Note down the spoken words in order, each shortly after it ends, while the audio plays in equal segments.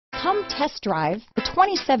Come test drive the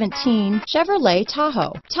 2017 Chevrolet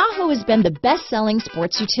Tahoe. Tahoe has been the best-selling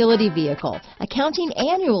sports utility vehicle, accounting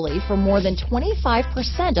annually for more than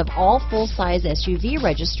 25% of all full-size SUV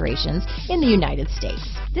registrations in the United States.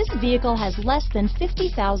 This vehicle has less than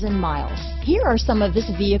 50,000 miles. Here are some of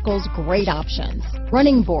this vehicle's great options: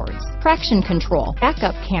 running boards, traction control,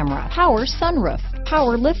 backup camera, power sunroof,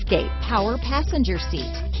 power liftgate, power passenger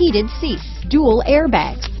seat, heated seats, dual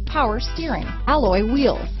airbags, power steering, alloy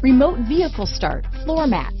wheels, remote vehicle start, floor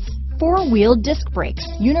mats, four-wheel disc brakes,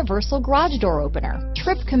 universal garage door opener,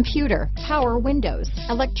 trip computer, power windows,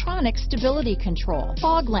 electronic stability control,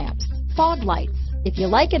 fog lamps, fog lights. If you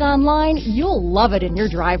like it online, you'll love it in your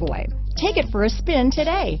driveway. Take it for a spin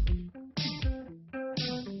today.